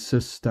Divine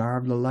Sister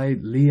of the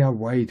Light, Leah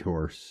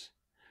Whitehorse.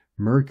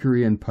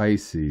 Mercury in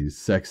Pisces,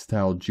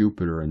 sextile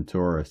Jupiter in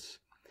Taurus.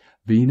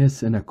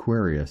 Venus in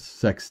Aquarius,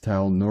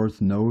 sextile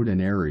North Node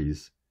in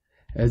Aries.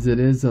 As it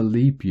is a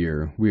leap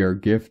year, we are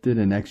gifted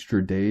an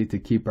extra day to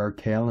keep our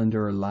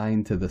calendar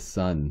aligned to the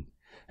sun.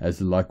 As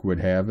luck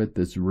would have it,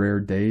 this rare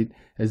date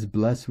is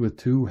blessed with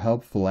two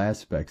helpful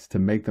aspects to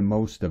make the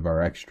most of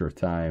our extra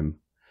time.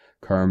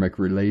 Karmic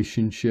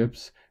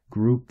relationships,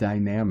 group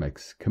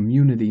dynamics,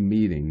 community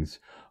meetings,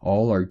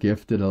 all are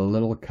gifted a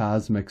little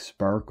cosmic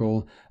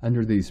sparkle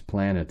under these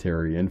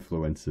planetary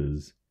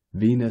influences.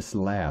 Venus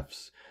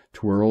laughs,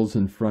 twirls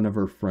in front of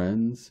her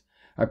friends.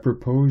 I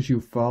propose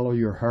you follow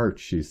your heart,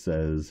 she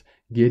says,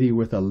 giddy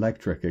with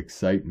electric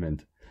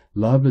excitement.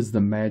 Love is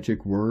the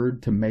magic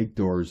word to make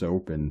doors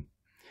open.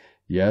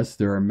 Yes,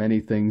 there are many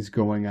things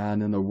going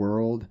on in the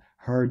world,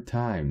 hard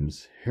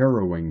times,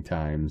 harrowing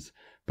times,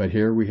 but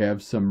here we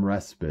have some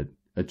respite,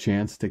 a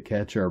chance to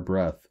catch our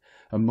breath,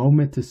 a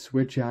moment to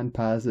switch on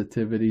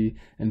positivity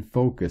and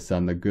focus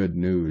on the good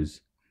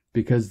news.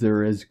 Because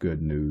there is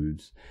good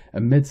news.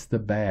 Amidst the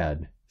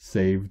bad,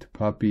 saved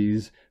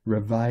puppies,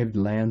 revived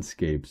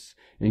landscapes,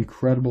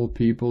 incredible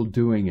people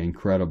doing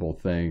incredible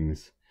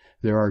things.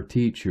 There are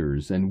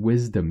teachers and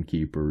wisdom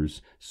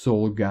keepers,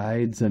 soul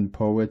guides and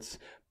poets,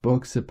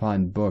 books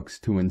upon books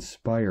to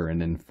inspire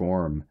and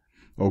inform.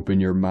 Open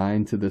your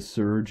mind to the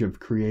surge of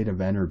creative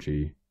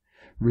energy.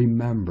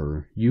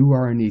 Remember, you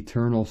are an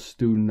eternal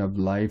student of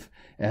life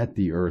at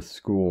the Earth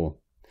School.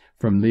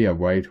 From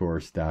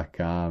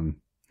LeahWhitehorse.com.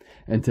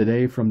 And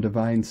today from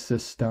Divine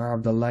Sister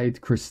of the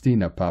Light,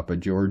 Christina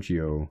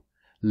Papagiorgio.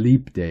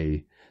 Leap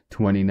Day,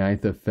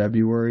 29th of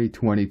February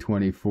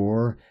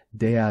 2024,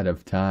 Day Out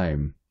of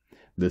Time.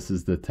 This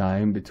is the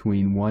time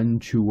between 1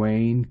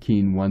 Chuane,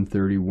 Keen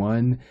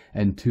 131,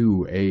 and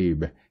 2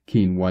 Abe,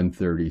 Keen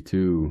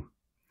 132.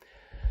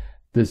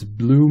 This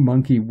blue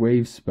monkey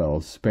wave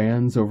spell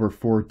spans over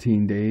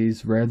 14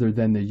 days rather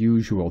than the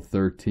usual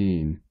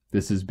 13.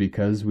 This is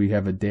because we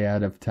have a Day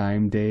Out of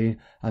Time day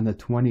on the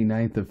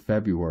 29th of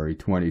February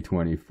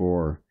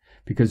 2024,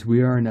 because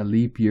we are in a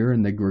leap year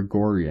in the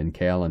Gregorian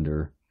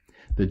calendar.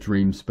 The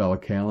Dream Spell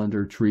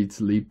calendar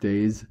treats leap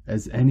days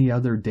as any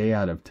other day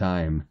out of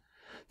time.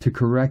 To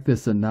correct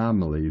this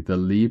anomaly, the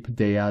leap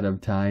Day Out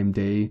of Time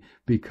day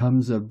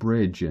becomes a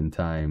bridge in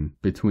time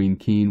between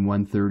Keen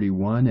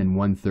 131 and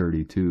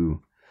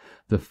 132.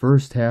 The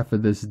first half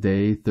of this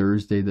day,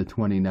 Thursday the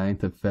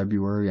 29th of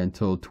February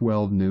until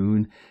 12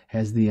 noon,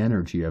 has the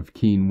energy of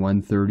Keen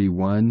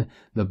 131,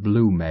 the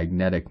blue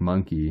magnetic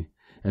monkey.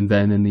 And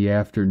then in the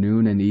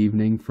afternoon and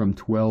evening from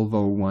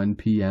 12:01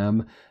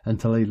 p.m.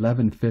 until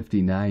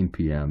 11:59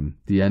 p.m.,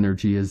 the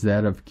energy is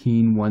that of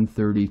Keen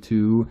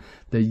 132,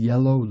 the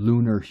yellow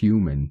lunar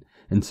human.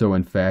 And so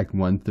in fact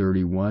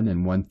 131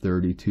 and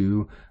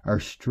 132 are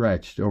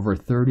stretched over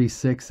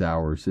 36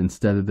 hours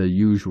instead of the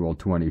usual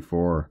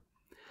 24.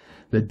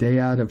 The Day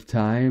Out of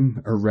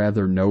Time, or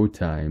rather no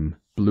time,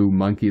 Blue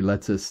Monkey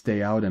lets us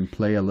stay out and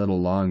play a little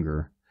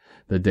longer.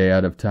 The Day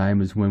Out of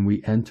Time is when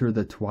we enter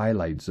the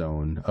twilight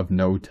zone of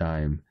no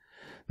time.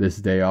 This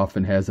day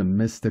often has a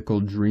mystical,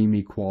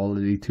 dreamy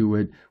quality to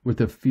it,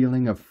 with a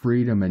feeling of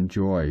freedom and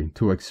joy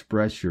to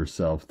express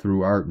yourself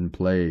through art and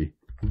play.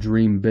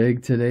 Dream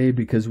big today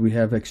because we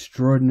have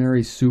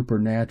extraordinary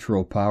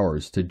supernatural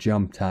powers to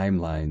jump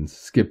timelines,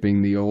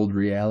 skipping the old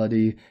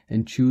reality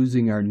and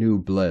choosing our new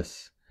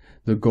bliss.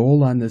 The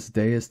goal on this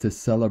day is to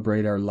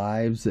celebrate our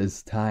lives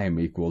as time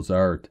equals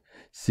art,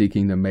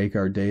 seeking to make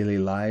our daily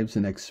lives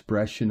an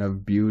expression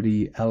of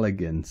beauty,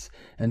 elegance,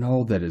 and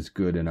all that is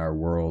good in our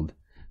world.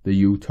 The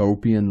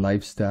utopian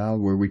lifestyle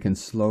where we can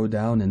slow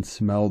down and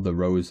smell the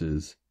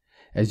roses.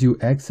 As you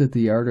exit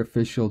the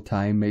artificial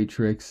time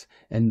matrix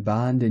and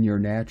bond in your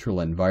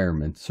natural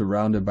environment,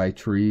 surrounded by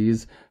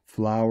trees,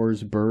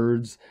 flowers,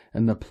 birds,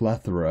 and the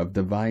plethora of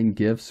divine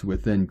gifts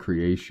within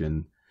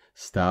creation,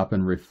 stop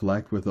and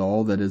reflect with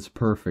all that is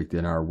perfect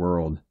in our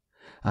world.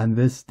 On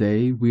this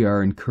day, we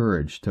are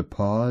encouraged to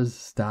pause,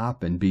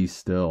 stop, and be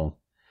still.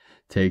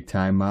 Take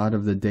time out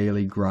of the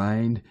daily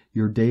grind,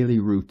 your daily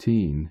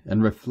routine,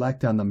 and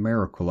reflect on the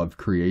miracle of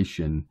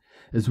creation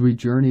as we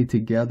journey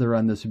together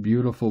on this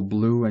beautiful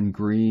blue and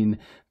green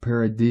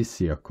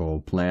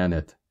paradisiacal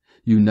planet.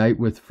 Unite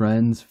with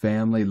friends,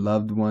 family,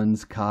 loved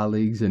ones,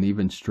 colleagues, and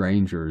even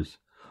strangers.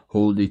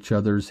 Hold each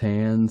other's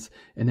hands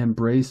and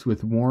embrace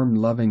with warm,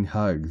 loving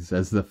hugs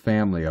as the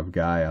family of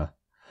Gaia.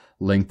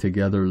 Link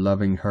together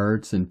loving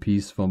hearts and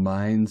peaceful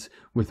minds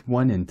with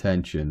one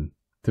intention,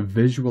 to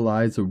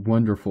visualize a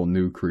wonderful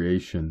new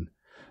creation,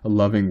 a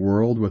loving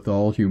world with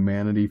all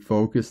humanity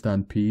focused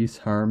on peace,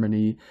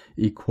 harmony,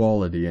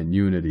 equality, and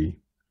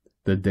unity.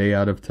 The Day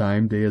Out of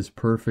Time day is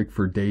perfect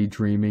for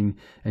daydreaming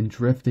and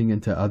drifting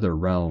into other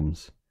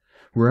realms.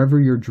 Wherever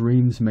your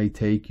dreams may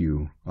take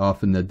you,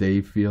 often the day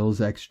feels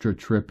extra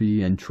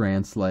trippy and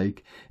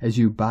trance-like as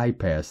you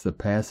bypass the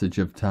passage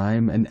of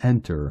time and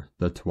enter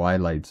the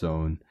twilight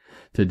zone.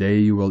 Today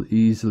you will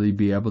easily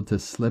be able to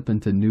slip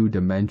into new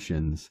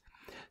dimensions.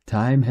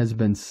 Time has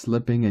been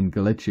slipping and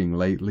glitching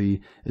lately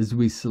as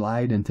we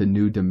slide into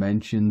new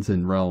dimensions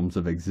and realms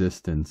of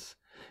existence.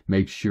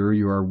 Make sure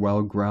you are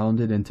well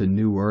grounded into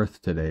new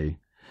earth today.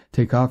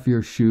 Take off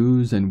your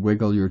shoes and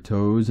wiggle your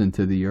toes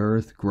into the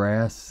earth,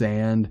 grass,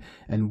 sand,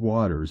 and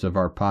waters of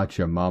our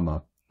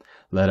Pachamama.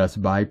 Let us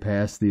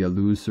bypass the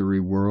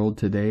illusory world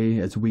today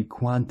as we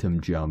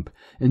quantum jump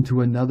into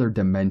another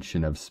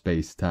dimension of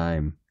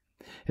space-time.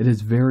 It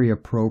is very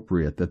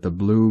appropriate that the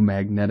blue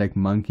magnetic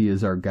monkey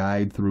is our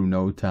guide through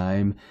no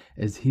time,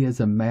 as he is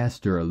a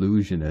master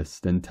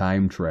illusionist and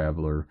time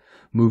traveler.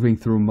 Moving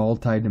through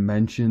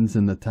multi-dimensions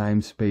in the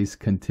time-space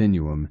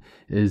continuum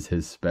is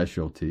his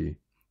specialty.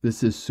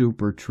 This is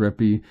super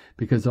trippy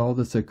because all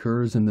this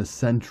occurs in the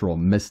central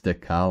mystic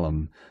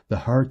column, the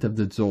heart of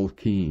the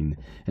Tzolk'in,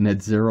 and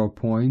at 0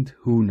 point,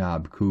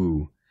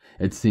 Hunab-Ku.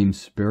 It seems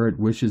Spirit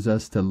wishes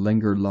us to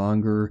linger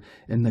longer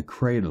in the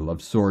cradle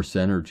of source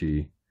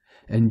energy.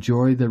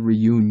 Enjoy the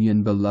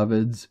reunion,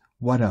 beloveds.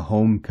 What a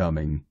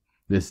homecoming.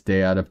 This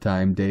day out of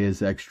time day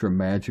is extra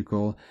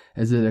magical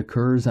as it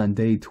occurs on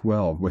day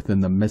 12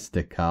 within the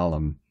mystic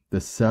column, the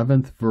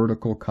 7th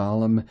vertical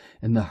column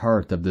in the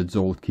heart of the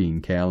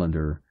Tzolk'in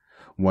calendar.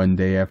 One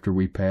day after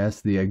we pass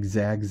the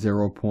exact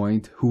 0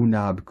 point,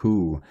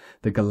 Hunab-Ku,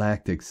 the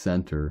galactic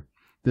center.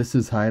 This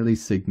is highly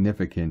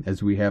significant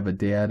as we have a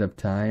day out of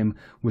time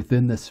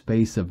within the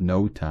space of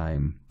no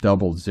time,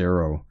 double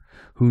zero.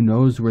 Who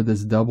knows where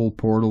this double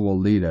portal will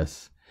lead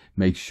us?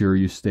 Make sure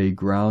you stay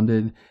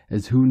grounded,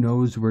 as who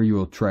knows where you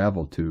will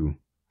travel to.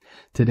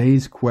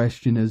 Today's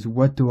question is,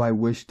 what do I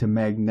wish to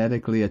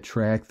magnetically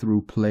attract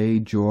through play,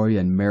 joy,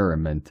 and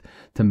merriment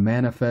to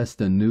manifest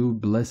a new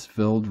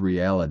bliss-filled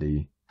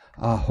reality?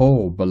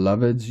 Aho,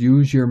 beloveds,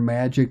 use your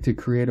magic to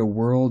create a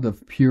world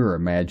of pure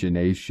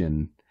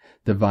imagination.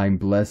 Divine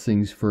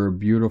blessings for a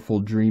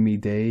beautiful dreamy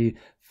day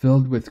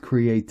filled with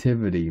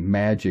creativity,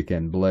 magic,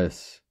 and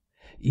bliss.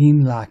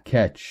 In la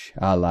ketch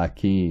a la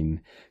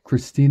Keen,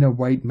 Christina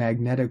White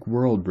Magnetic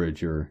World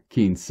Bridger,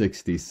 Keen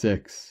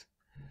 66.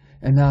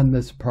 And on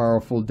this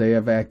powerful day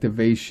of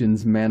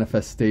activations,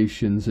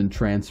 manifestations, and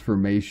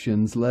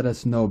transformations, let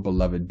us know,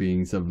 beloved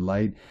beings of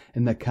light,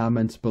 in the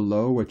comments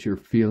below what you're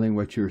feeling,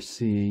 what you're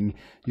seeing,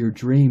 your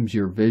dreams,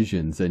 your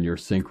visions, and your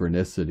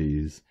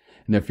synchronicities.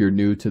 And if you're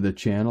new to the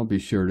channel, be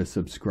sure to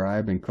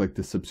subscribe and click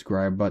the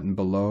subscribe button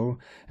below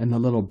and the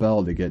little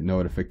bell to get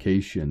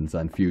notifications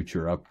on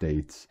future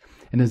updates.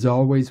 And as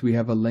always, we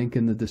have a link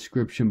in the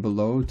description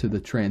below to the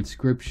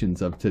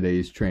transcriptions of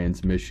today's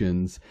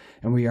transmissions,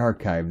 and we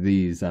archive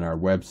these on our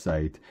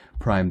website,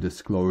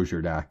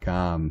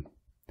 primedisclosure.com.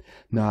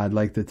 Now, I'd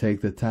like to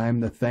take the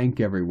time to thank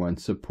everyone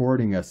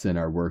supporting us in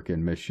our work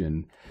and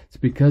mission. It's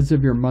because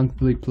of your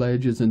monthly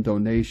pledges and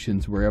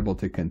donations we're able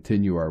to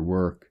continue our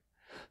work.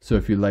 So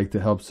if you'd like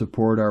to help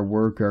support our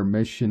work, our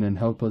mission, and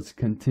help us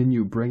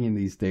continue bringing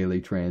these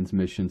daily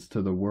transmissions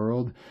to the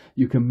world,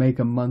 you can make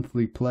a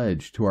monthly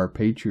pledge to our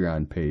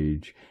Patreon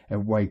page at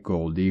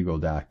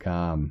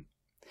whitegoldeagle.com.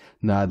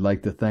 Now I'd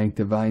like to thank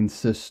Divine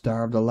Sis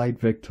Star of the Light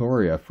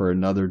Victoria for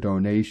another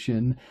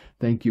donation.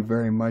 Thank you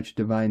very much,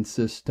 Divine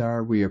Sis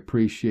Star. We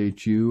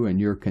appreciate you and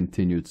your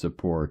continued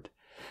support.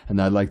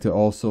 And I'd like to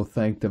also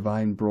thank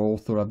Divine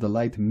Brother of the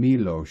Light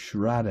Milo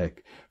Shradek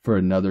for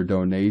another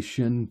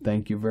donation.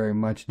 Thank you very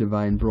much,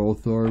 Divine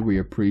Brother. We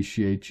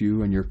appreciate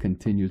you and your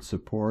continued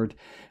support,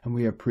 and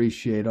we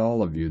appreciate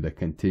all of you that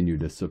continue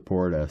to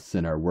support us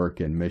in our work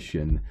and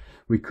mission.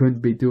 We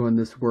couldn't be doing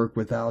this work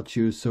without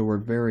you, so we're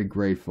very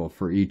grateful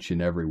for each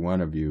and every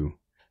one of you.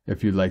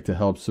 If you'd like to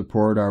help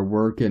support our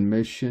work and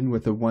mission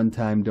with a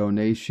one-time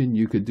donation,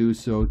 you could do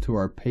so to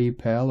our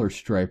PayPal or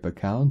Stripe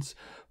accounts.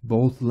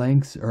 Both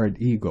links are at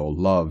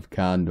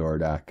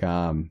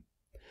eaglelovecondor.com.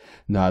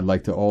 Now I'd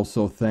like to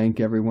also thank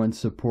everyone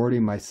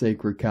supporting my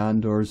Sacred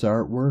Condor's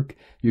artwork.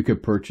 You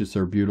could purchase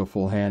our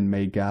beautiful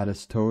handmade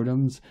goddess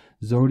totems,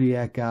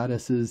 zodiac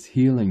goddesses,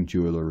 healing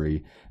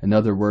jewelry, and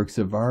other works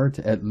of art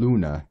at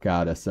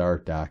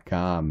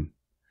lunagoddessart.com.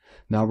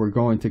 Now we're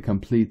going to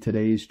complete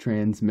today's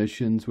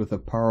transmissions with a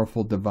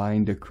powerful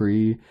divine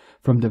decree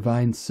from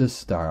Divine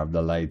Sister of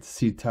the Light,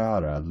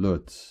 Sitara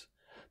Lutz,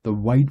 the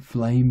White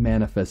Flame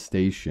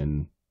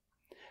Manifestation.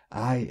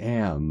 I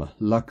am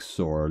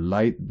Luxor,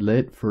 light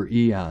lit for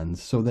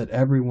eons, so that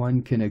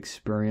everyone can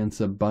experience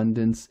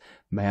abundance,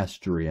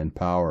 mastery, and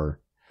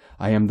power.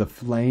 I am the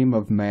flame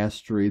of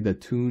mastery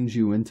that tunes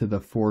you into the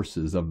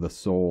forces of the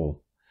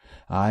soul.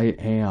 I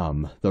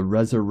am the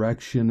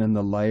resurrection and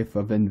the life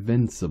of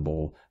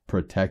invincible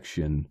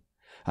protection.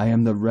 I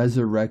am the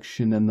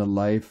resurrection and the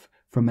life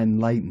from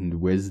enlightened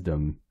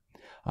wisdom.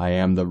 I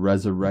am the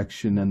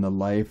resurrection and the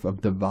life of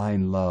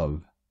divine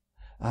love.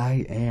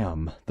 I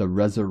am the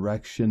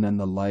resurrection and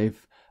the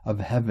life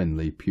of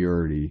heavenly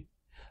purity.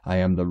 I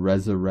am the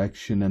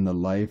resurrection and the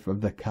life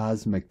of the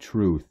cosmic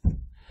truth.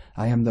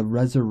 I am the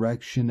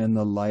resurrection and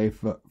the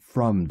life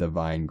from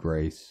divine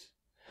grace.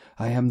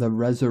 I am the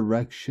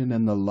resurrection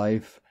and the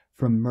life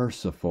from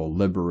merciful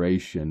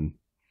liberation.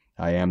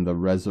 I am the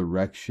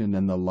resurrection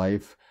and the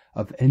life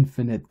of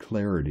infinite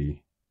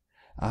clarity.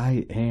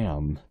 I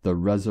am the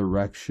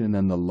resurrection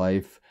and the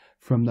life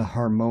from the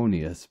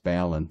harmonious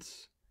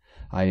balance.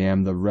 I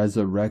am the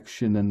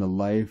resurrection and the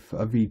life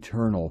of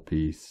eternal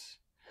peace.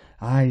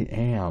 I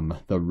am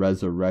the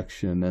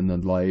resurrection and the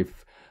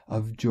life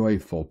of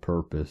joyful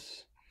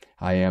purpose.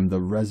 I am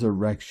the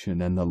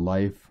resurrection and the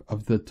life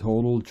of the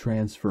total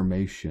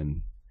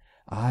transformation.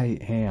 I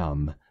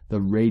am the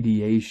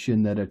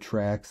radiation that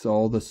attracts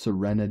all the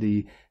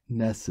serenity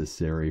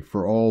necessary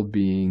for all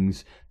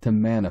beings to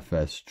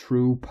manifest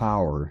true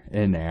power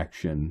in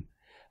action.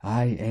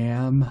 I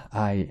am,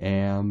 I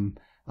am,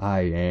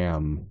 I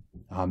am.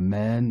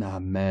 Amen,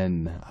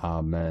 amen,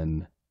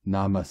 amen.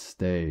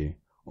 Namaste.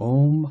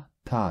 Om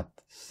Tat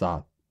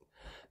Sat.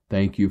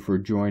 Thank you for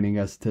joining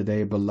us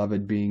today,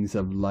 beloved beings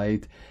of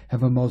light.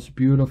 Have a most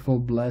beautiful,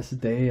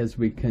 blessed day as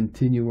we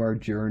continue our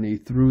journey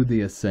through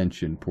the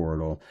ascension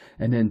portal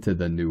and into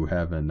the new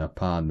heaven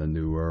upon the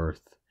new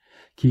earth.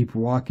 Keep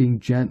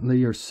walking gently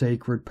your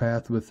sacred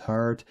path with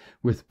heart,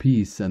 with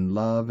peace and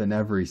love in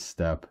every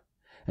step,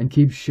 and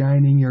keep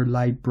shining your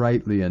light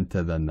brightly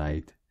into the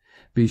night.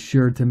 Be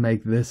sure to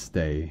make this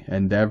day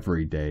and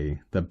every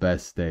day the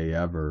best day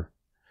ever.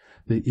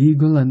 The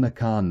eagle and the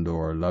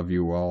condor love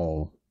you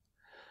all.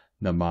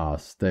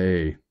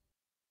 Namaste.